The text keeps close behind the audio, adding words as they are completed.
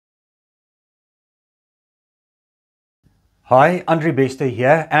Hi, Andre Bester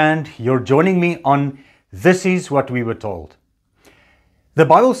here, and you're joining me on This Is What We Were Told. The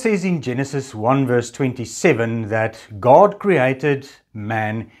Bible says in Genesis 1 verse 27 that God created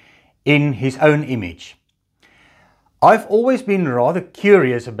man in his own image. I've always been rather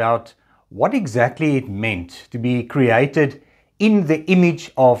curious about what exactly it meant to be created in the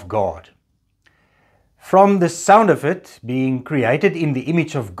image of God. From the sound of it, being created in the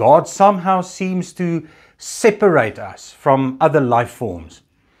image of God somehow seems to separate us from other life forms.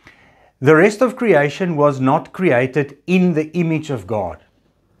 The rest of creation was not created in the image of God.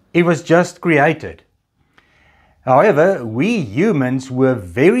 It was just created. However, we humans were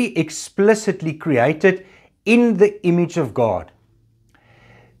very explicitly created in the image of God.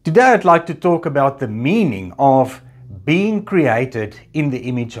 Today I'd like to talk about the meaning of being created in the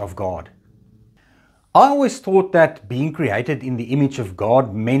image of God. I always thought that being created in the image of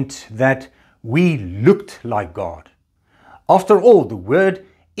God meant that we looked like God. After all, the word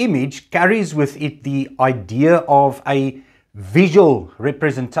image carries with it the idea of a visual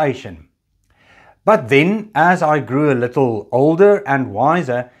representation. But then, as I grew a little older and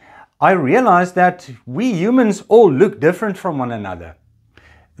wiser, I realized that we humans all look different from one another.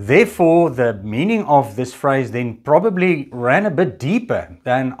 Therefore, the meaning of this phrase then probably ran a bit deeper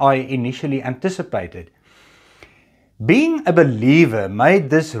than I initially anticipated. Being a believer made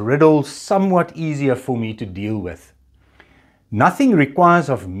this riddle somewhat easier for me to deal with. Nothing requires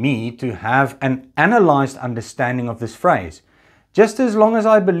of me to have an analyzed understanding of this phrase, just as long as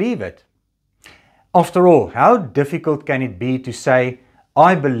I believe it. After all, how difficult can it be to say,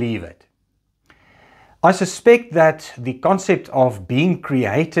 I believe it? I suspect that the concept of being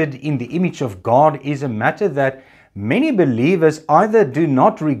created in the image of God is a matter that many believers either do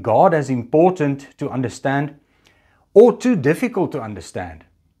not regard as important to understand or too difficult to understand.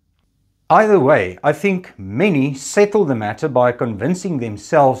 Either way, I think many settle the matter by convincing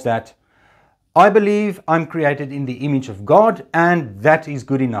themselves that I believe I'm created in the image of God and that is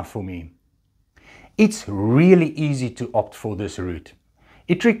good enough for me. It's really easy to opt for this route.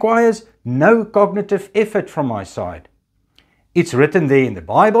 It requires no cognitive effort from my side. It's written there in the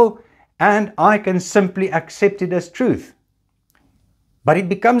Bible and I can simply accept it as truth. But it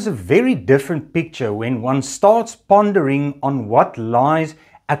becomes a very different picture when one starts pondering on what lies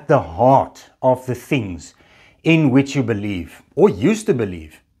at the heart of the things in which you believe or used to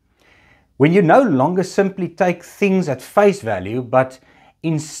believe. When you no longer simply take things at face value, but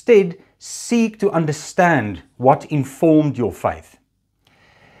instead seek to understand what informed your faith.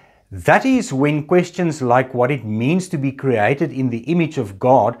 That is when questions like what it means to be created in the image of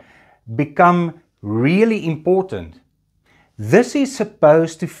God become really important. This is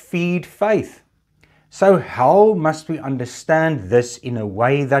supposed to feed faith. So how must we understand this in a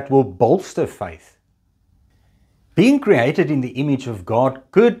way that will bolster faith? Being created in the image of God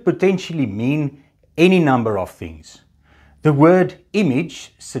could potentially mean any number of things. The word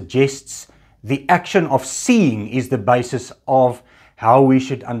image suggests the action of seeing is the basis of how we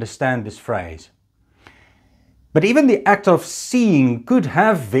should understand this phrase. But even the act of seeing could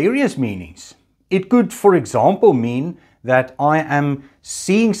have various meanings. It could, for example, mean that I am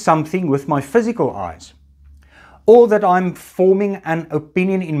seeing something with my physical eyes, or that I'm forming an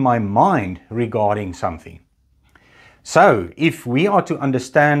opinion in my mind regarding something. So, if we are to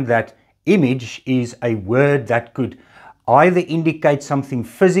understand that image is a word that could either indicate something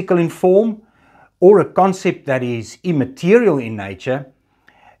physical in form or a concept that is immaterial in nature,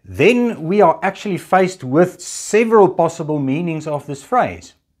 then we are actually faced with several possible meanings of this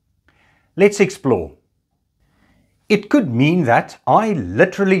phrase. Let's explore. It could mean that I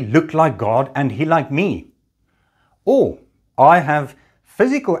literally look like God and He like me. Or I have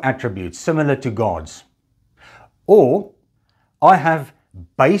physical attributes similar to God's. Or I have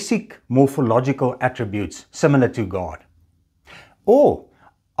basic morphological attributes similar to God. Or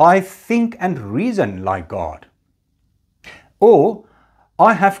I think and reason like God. Or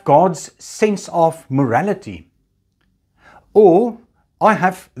I have God's sense of morality. Or I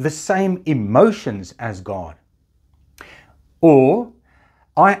have the same emotions as God. Or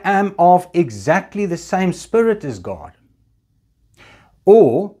I am of exactly the same spirit as God.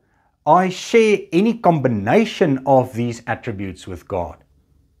 Or I share any combination of these attributes with God.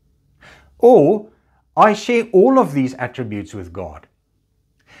 Or I share all of these attributes with God.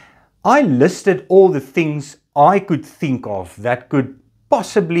 I listed all the things I could think of that could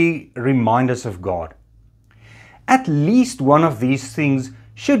possibly remind us of God. At least one of these things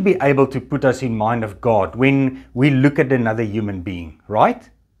should be able to put us in mind of God when we look at another human being, right?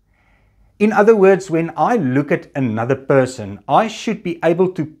 In other words, when I look at another person, I should be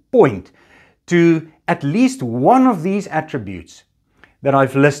able to point to at least one of these attributes that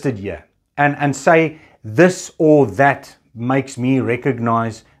I've listed here and say this or that makes me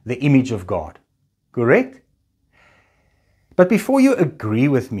recognize the image of God. Correct? But before you agree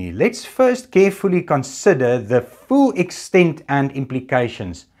with me, let's first carefully consider the full extent and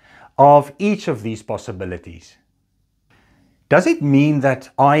implications of each of these possibilities. Does it mean that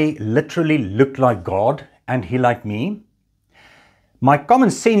I literally look like God and He like me? My common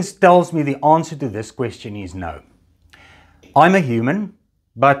sense tells me the answer to this question is no. I'm a human,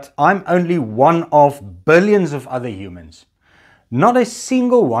 but I'm only one of billions of other humans. Not a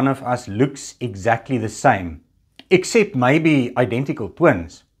single one of us looks exactly the same, except maybe identical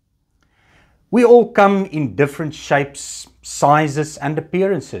twins. We all come in different shapes, sizes, and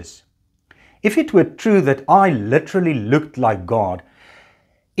appearances. If it were true that I literally looked like God,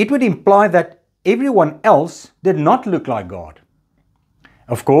 it would imply that everyone else did not look like God.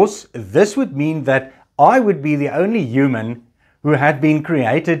 Of course, this would mean that I would be the only human who had been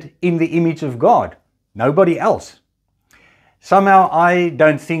created in the image of God, nobody else. Somehow I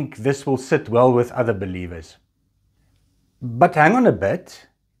don't think this will sit well with other believers. But hang on a bit.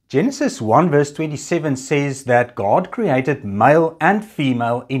 Genesis 1 verse 27 says that God created male and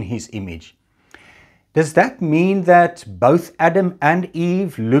female in His image. Does that mean that both Adam and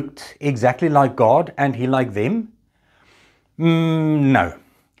Eve looked exactly like God and He like them? No.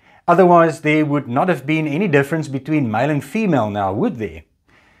 Otherwise, there would not have been any difference between male and female now, would there?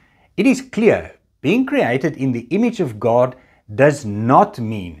 It is clear, being created in the image of God does not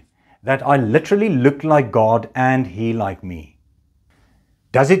mean that I literally look like God and He like me.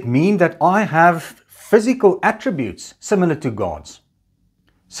 Does it mean that I have physical attributes similar to God's?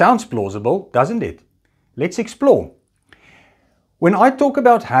 Sounds plausible, doesn't it? Let's explore. When I talk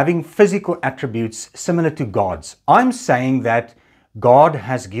about having physical attributes similar to God's, I'm saying that God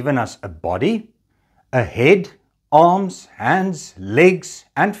has given us a body, a head, arms, hands, legs,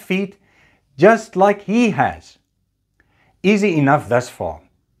 and feet, just like He has. Easy enough thus far.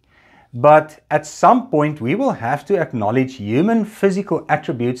 But at some point we will have to acknowledge human physical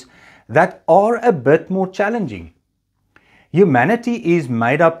attributes that are a bit more challenging. Humanity is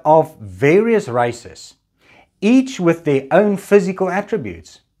made up of various races, each with their own physical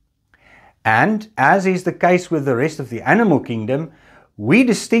attributes. And, as is the case with the rest of the animal kingdom, we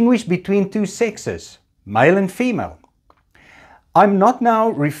distinguish between two sexes, male and female. I'm not now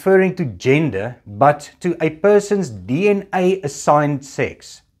referring to gender, but to a person's DNA-assigned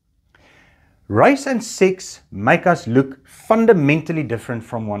sex. Race and sex make us look fundamentally different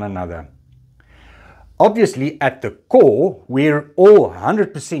from one another. Obviously, at the core, we're all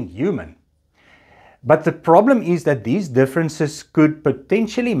 100% human. But the problem is that these differences could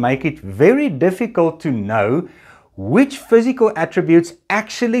potentially make it very difficult to know which physical attributes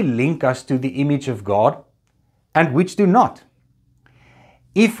actually link us to the image of God and which do not.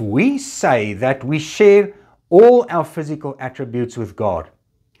 If we say that we share all our physical attributes with God,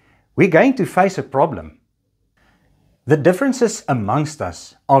 we're going to face a problem. The differences amongst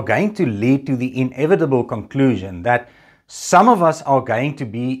us are going to lead to the inevitable conclusion that some of us are going to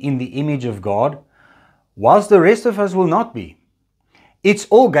be in the image of God, whilst the rest of us will not be. It's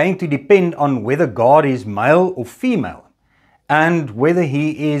all going to depend on whether God is male or female, and whether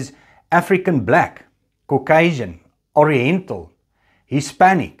He is African black, Caucasian, Oriental,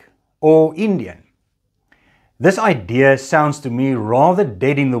 Hispanic, or Indian. This idea sounds to me rather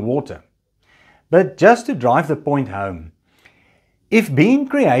dead in the water. But just to drive the point home, if being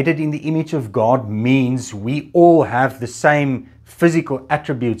created in the image of God means we all have the same physical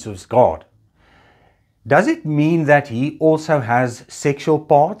attributes as God, does it mean that He also has sexual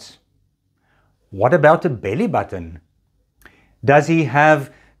parts? What about a belly button? Does He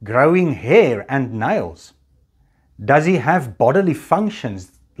have growing hair and nails? Does He have bodily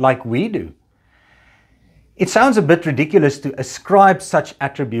functions like we do? It sounds a bit ridiculous to ascribe such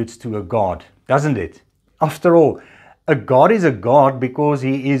attributes to a God, doesn't it? After all, a God is a God because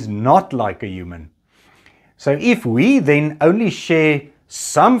He is not like a human. So if we then only share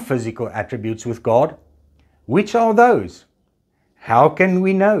some physical attributes with God, which are those? How can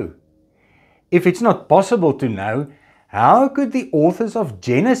we know? If it's not possible to know, how could the authors of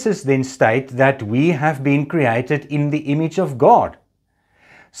Genesis then state that we have been created in the image of God?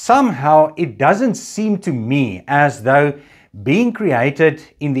 Somehow it doesn't seem to me as though being created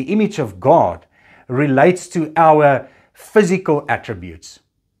in the image of God relates to our physical attributes.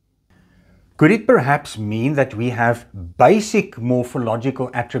 Could it perhaps mean that we have basic morphological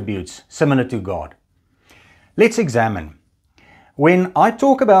attributes similar to God? Let's examine. When I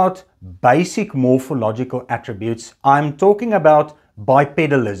talk about basic morphological attributes, I'm talking about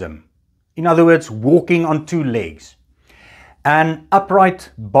bipedalism, in other words, walking on two legs, an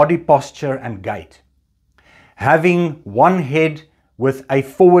upright body posture and gait, having one head with a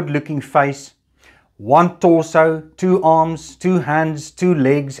forward-looking face, one torso, two arms, two hands, two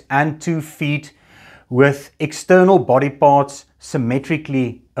legs, and 2 feet, with external body parts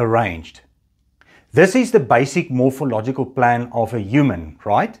symmetrically arranged. This is the basic morphological plan of a human,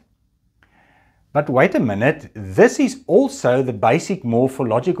 right? But wait a minute, this is also the basic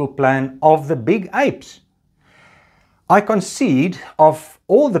morphological plan of the big apes. I concede of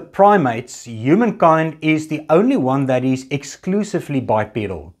all the primates, humankind is the only one that is exclusively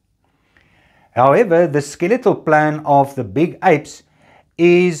bipedal. However, the skeletal plan of the big apes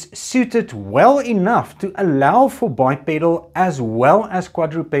is suited well enough to allow for bipedal as well as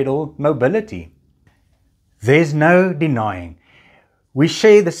quadrupedal mobility. There's no denying. We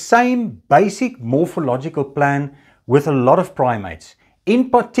share the same basic morphological plan with a lot of primates, in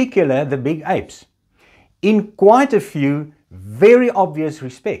particular the big apes, in quite a few very obvious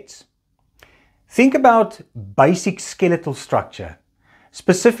respects. Think about basic skeletal structure,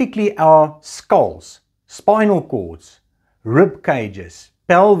 specifically our skulls, spinal cords, rib cages,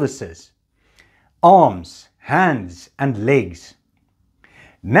 pelvises, arms, hands, and legs.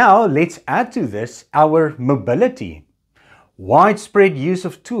 Now let's add to this our mobility, widespread use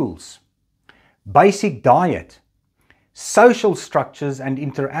of tools, basic diet, social structures and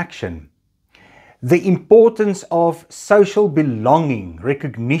interaction, the importance of social belonging,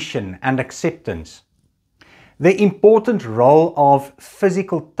 recognition and acceptance, the important role of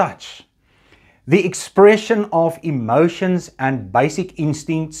physical touch, the expression of emotions and basic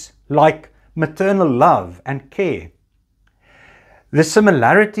instincts like maternal love and care. The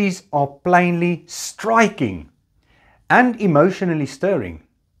similarities are plainly striking and emotionally stirring.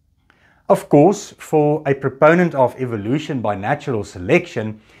 Of course, for a proponent of evolution by natural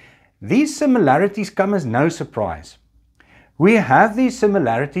selection, these similarities come as no surprise. We have these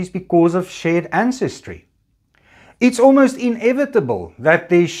similarities because of shared ancestry. It's almost inevitable that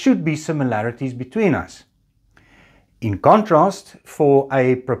there should be similarities between us. In contrast, for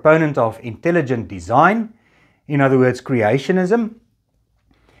a proponent of intelligent design, in other words, creationism,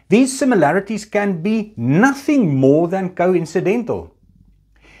 these similarities can be nothing more than coincidental.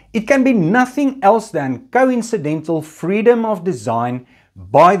 It can be nothing else than coincidental freedom of design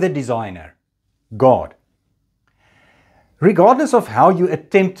by the designer, God. Regardless of how you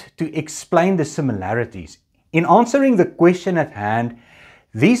attempt to explain the similarities, in answering the question at hand,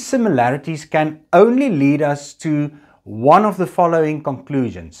 these similarities can only lead us to one of the following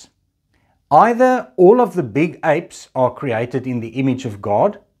conclusions. Either all of the big apes are created in the image of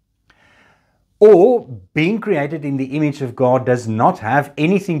God, or being created in the image of God does not have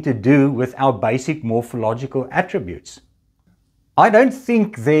anything to do with our basic morphological attributes. I don't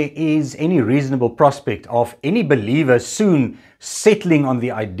think there is any reasonable prospect of any believer soon settling on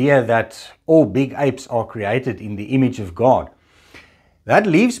the idea that all big apes are created in the image of God. That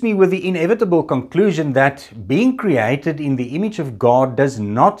leaves me with the inevitable conclusion that being created in the image of God does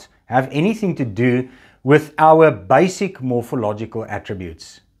not have anything to do with our basic morphological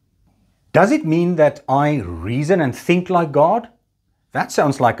attributes. Does it mean that I reason and think like God? That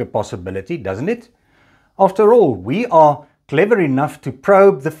sounds like a possibility, doesn't it? After all, we are clever enough to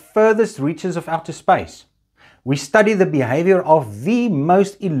probe the furthest reaches of outer space. We study the behavior of the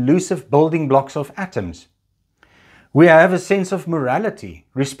most elusive building blocks of atoms. We have a sense of morality,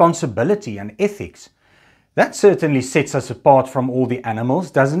 responsibility, and ethics. That certainly sets us apart from all the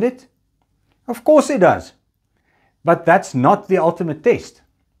animals, doesn't it? Of course it does. But that's not the ultimate test.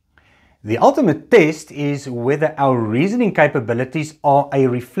 The ultimate test is whether our reasoning capabilities are a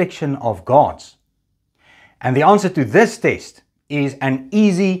reflection of God's. And the answer to this test is an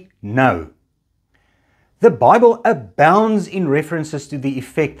easy no. The Bible abounds in references to the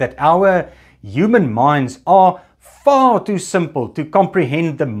effect that our human minds are far too simple to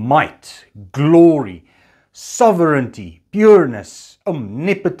comprehend the might, glory, sovereignty, pureness,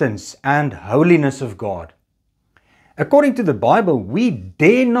 omnipotence, and holiness of God. According to the Bible, we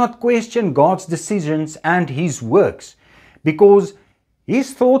dare not question God's decisions and His works because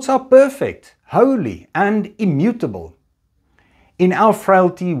His thoughts are perfect, holy, and immutable. In our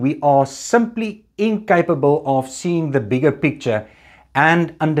frailty, we are simply incapable of seeing the bigger picture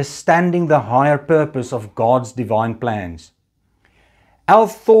and understanding the higher purpose of God's divine plans. Our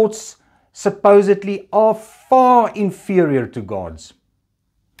thoughts supposedly are far inferior to God's.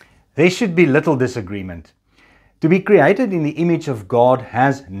 There should be little disagreement. To be created in the image of God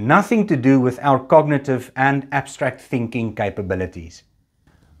has nothing to do with our cognitive and abstract thinking capabilities.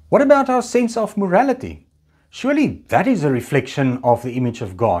 What about our sense of morality? Surely that is a reflection of the image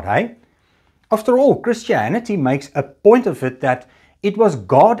of God, eh? After all, Christianity makes a point of it that it was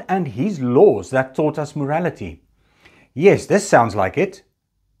God and His laws that taught us morality. Yes, this sounds like it.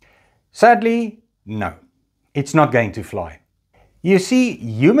 Sadly, no, it's not going to fly. You see,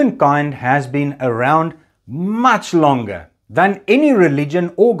 humankind has been around much longer than any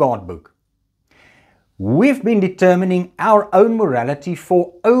religion or God book. We've been determining our own morality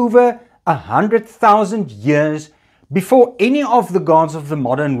for over 100,000 years before any of the gods of the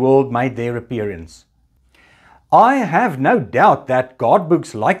modern world made their appearance. I have no doubt that God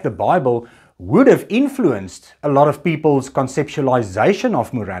books like the Bible would have influenced a lot of people's conceptualization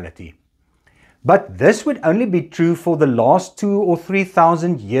of morality. But this would only be true for the last 2,000 or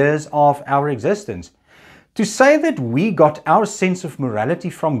 3,000 years of our existence. To say that we got our sense of morality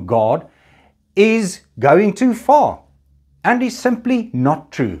from God is going too far and is simply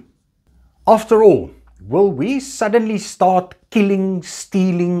not true. After all, will we suddenly start killing,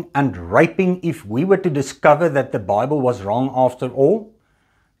 stealing, and raping if we were to discover that the Bible was wrong after all?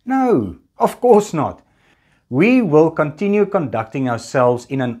 No, of course not. We will continue conducting ourselves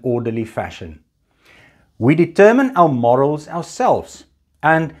in an orderly fashion. We determine our morals ourselves,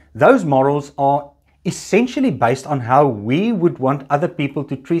 and those morals are essentially based on how we would want other people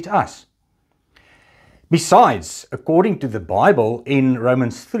to treat us. Besides, according to the Bible in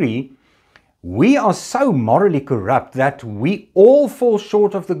Romans 3, we are so morally corrupt that we all fall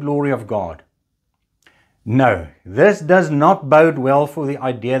short of the glory of God. No, this does not bode well for the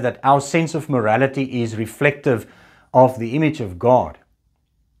idea that our sense of morality is reflective of the image of God.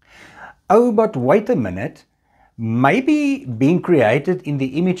 Oh, but wait a minute. Maybe being created in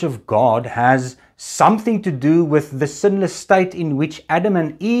the image of God has something to do with the sinless state in which Adam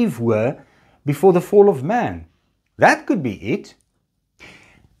and Eve were before the fall of man. That could be it.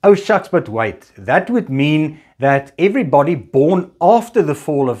 Oh shucks, but wait, that would mean that everybody born after the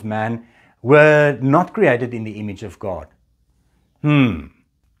fall of man were not created in the image of God.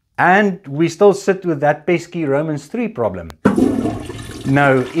 And we still sit with that pesky Romans 3 problem.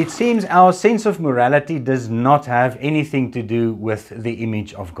 No, it seems our sense of morality does not have anything to do with the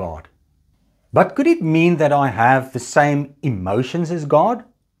image of God. But could it mean that I have the same emotions as God?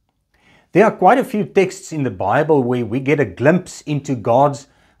 There are quite a few texts in the Bible where we get a glimpse into God's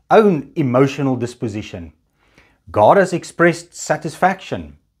own emotional disposition. God has expressed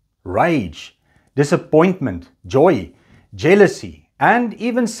satisfaction, rage, disappointment, joy, jealousy, and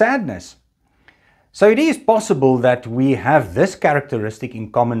even sadness. So it is possible that we have this characteristic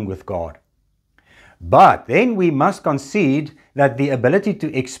in common with God. But then we must concede that the ability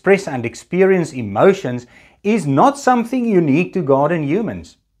to express and experience emotions is not something unique to God and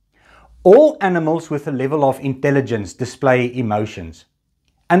humans. All animals with a level of intelligence display emotions.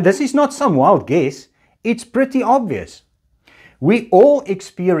 And this is not some wild guess, it's pretty obvious. We all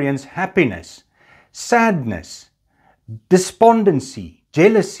experience happiness, sadness, despondency,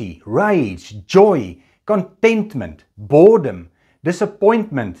 jealousy, rage, joy, contentment, boredom,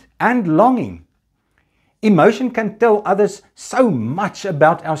 disappointment, and longing. Emotion can tell others so much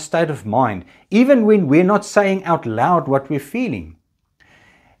about our state of mind, even when we're not saying out loud what we're feeling.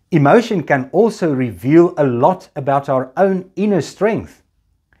 Emotion can also reveal a lot about our own inner strength.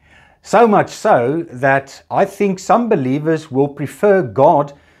 So much so that I think some believers will prefer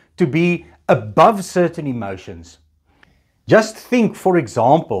God to be above certain emotions. Just think, for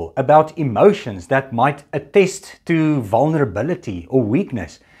example, about emotions that might attest to vulnerability or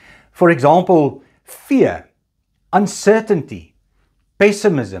weakness. For example, fear, uncertainty,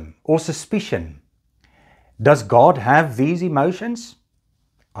 pessimism, or suspicion. Does God have these emotions?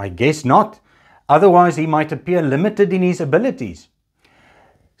 I guess not. Otherwise, He might appear limited in His abilities.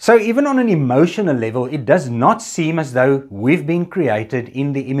 So even on an emotional level, it does not seem as though we've been created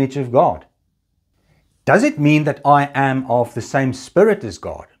in the image of God. Does it mean that I am of the same spirit as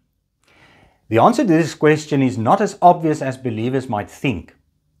God? The answer to this question is not as obvious as believers might think.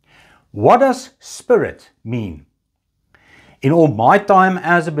 What does spirit mean? In all my time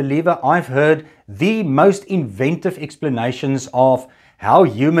as a believer, I've heard the most inventive explanations of how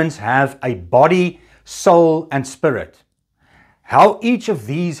humans have a body, soul, and spirit. How each of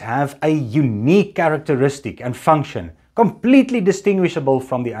these have a unique characteristic and function, completely distinguishable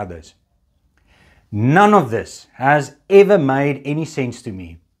from the others. None of this has ever made any sense to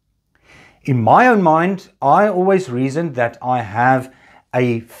me. In my own mind, I always reasoned that I have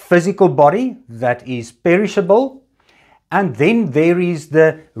a physical body that is perishable, and then there is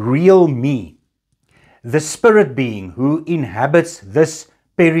the real me, the spirit being who inhabits this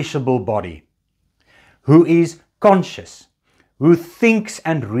perishable body, who is conscious, who thinks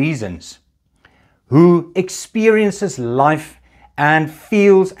and reasons, who experiences life and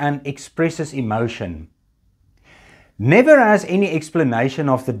feels and expresses emotion. Never has any explanation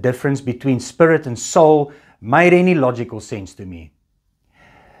of the difference between spirit and soul made any logical sense to me.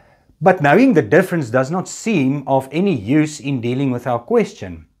 But knowing the difference does not seem of any use in dealing with our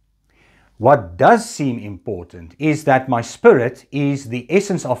question. What does seem important is that my spirit is the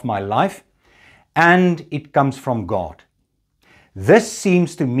essence of my life and it comes from God. This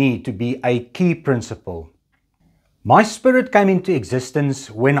seems to me to be a key principle. My spirit came into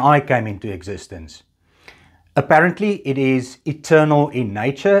existence when I came into existence. Apparently, it is eternal in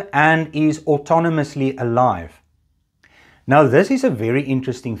nature and is autonomously alive. Now, this is a very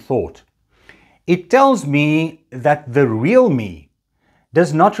interesting thought. It tells me that the real me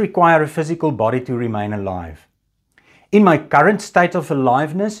does not require a physical body to remain alive. In my current state of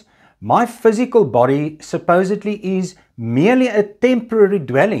aliveness, my physical body supposedly is merely a temporary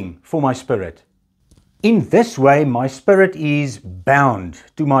dwelling for my spirit. In this way, my spirit is bound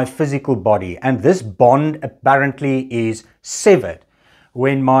to my physical body, and this bond apparently is severed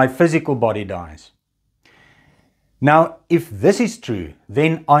when my physical body dies. Now, if this is true,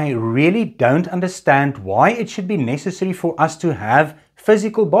 then I really don't understand why it should be necessary for us to have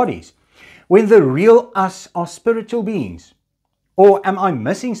physical bodies when the real us are spiritual beings. Or am I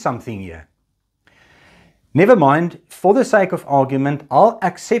missing something here? Never mind, for the sake of argument, I'll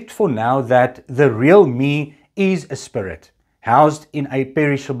accept for now that the real me is a spirit, housed in a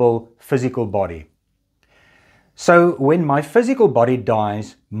perishable physical body. So when my physical body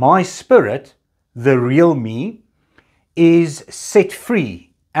dies, my spirit, the real me, is set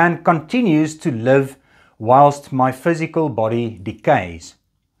free and continues to live whilst my physical body decays.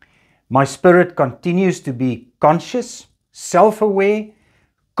 My spirit continues to be conscious, self-aware,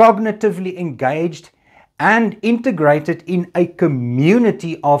 cognitively engaged, and integrated in a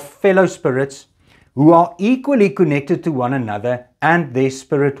community of fellow spirits who are equally connected to one another and their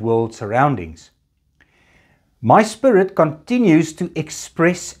spirit world surroundings. My spirit continues to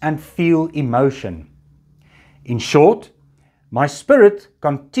express and feel emotion. In short, my spirit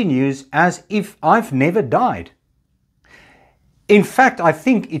continues as if I've never died. In fact, I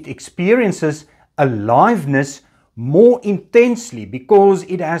think it experiences aliveness more intensely because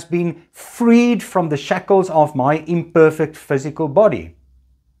it has been freed from the shackles of my imperfect physical body.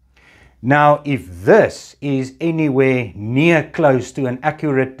 Now, if this is anywhere near close to an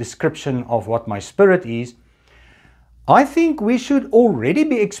accurate description of what my spirit is, I think we should already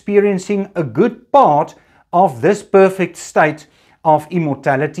be experiencing a good part of this perfect state of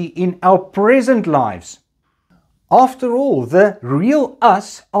immortality in our present lives. After all, the real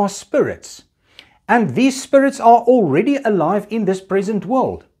us are spirits. And these spirits are already alive in this present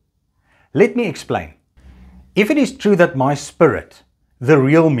world. Let me explain. If it is true that my spirit, the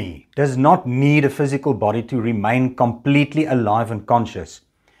real me, does not need a physical body to remain completely alive and conscious,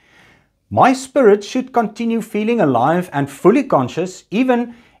 my spirit should continue feeling alive and fully conscious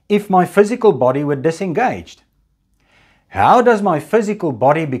even if my physical body were disengaged. How does my physical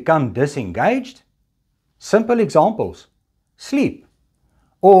body become disengaged? Simple examples: sleep,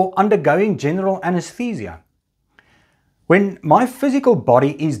 or undergoing general anesthesia. When my physical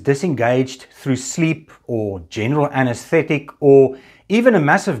body is disengaged through sleep or general anesthetic or even a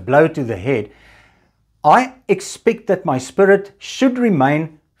massive blow to the head, I expect that my spirit should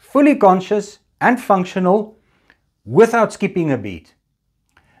remain fully conscious and functional without skipping a beat.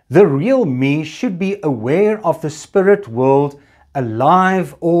 The real me should be aware of the spirit world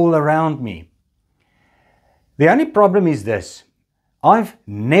alive all around me. The only problem is this: I've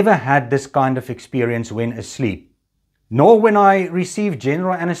never had this kind of experience when asleep, nor when I received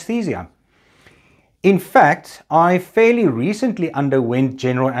general anesthesia. In fact, I fairly recently underwent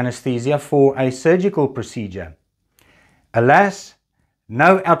general anesthesia for a surgical procedure. Alas,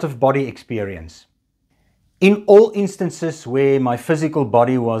 no out-of-body experience. In all instances where my physical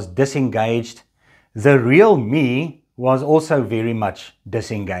body was disengaged, the real me was also very much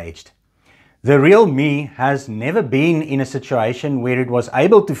disengaged. The real me has never been in a situation where it was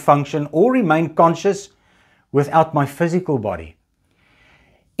able to function or remain conscious without my physical body.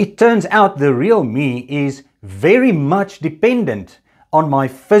 It turns out the real me is very much dependent on my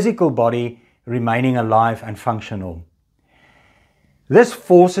physical body remaining alive and functional. This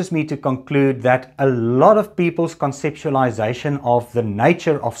forces me to conclude that a lot of people's conceptualization of the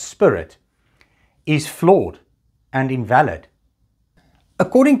nature of spirit is flawed and invalid.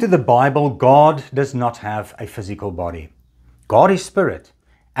 According to the Bible, God does not have a physical body. God is spirit,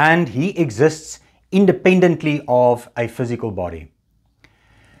 and He exists independently of a physical body.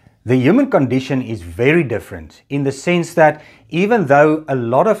 The human condition is very different in the sense that even though a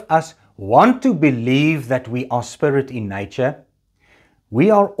lot of us want to believe that we are spirit in nature, we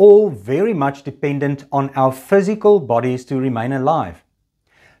are all very much dependent on our physical bodies to remain alive.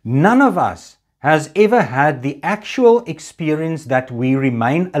 None of us has ever had the actual experience that we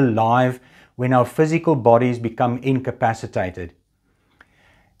remain alive when our physical bodies become incapacitated.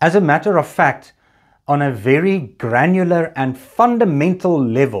 As a matter of fact, on a very granular and fundamental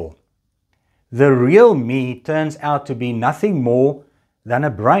level, the real me turns out to be nothing more than a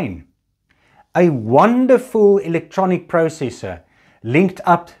brain. A wonderful electronic processor linked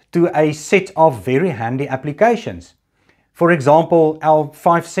up to a set of very handy applications. For example, our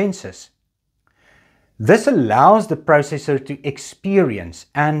 5 senses. This allows the processor to experience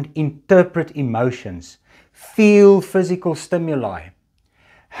and interpret emotions, feel physical stimuli,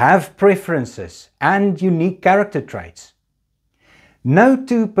 have preferences and unique character traits. No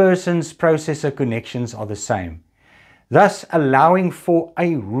two persons' processor connections are the same, thus allowing for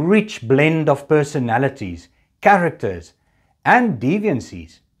a rich blend of personalities, characters, and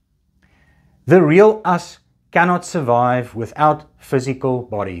deviancies. The real us cannot survive without physical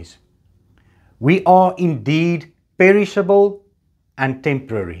bodies. We are indeed perishable and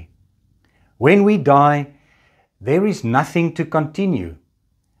temporary. When we die, there is nothing to continue.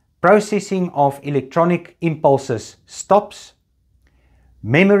 Processing of electronic impulses stops,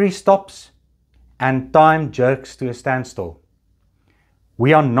 memory stops, and time jerks to a standstill.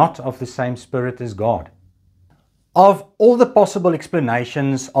 We are not of the same spirit as God. Of all the possible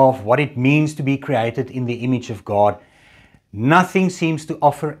explanations of what it means to be created in the image of God, nothing seems to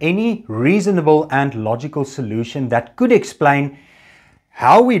offer any reasonable and logical solution that could explain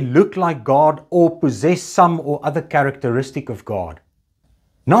how we look like God or possess some or other characteristic of God.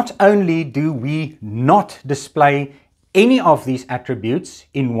 Not only do we not display any of these attributes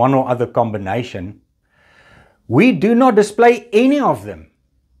in one or other combination, we do not display any of them.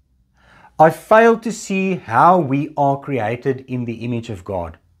 I fail to see how we are created in the image of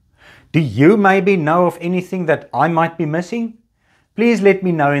God. Do you maybe know of anything that I might be missing? Please let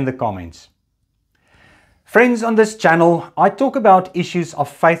me know in the comments. Friends, on this channel, I talk about issues of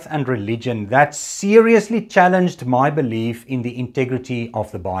faith and religion that seriously challenged my belief in the integrity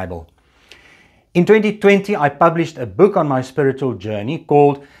of the Bible. In 2020, I published a book on my spiritual journey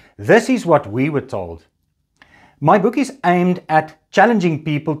called This Is What We Were Told. My book is aimed at challenging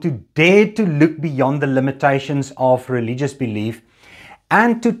people to dare to look beyond the limitations of religious belief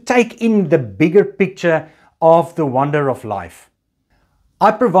and to take in the bigger picture of the wonder of life.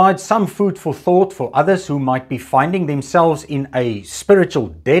 I provide some food for thought for others who might be finding themselves in a spiritual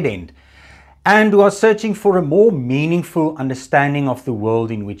dead end and who are searching for a more meaningful understanding of the world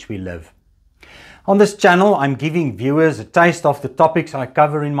in which we live. On this channel, I'm giving viewers a taste of the topics I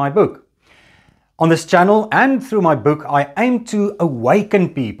cover in my book. On this channel and through my book, I aim to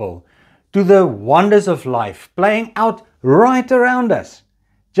awaken people to the wonders of life playing out right around us,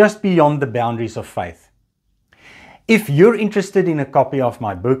 just beyond the boundaries of faith. If you're interested in a copy of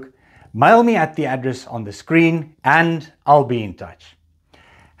my book, mail me at the address on the screen and I'll be in touch.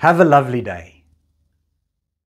 Have a lovely day.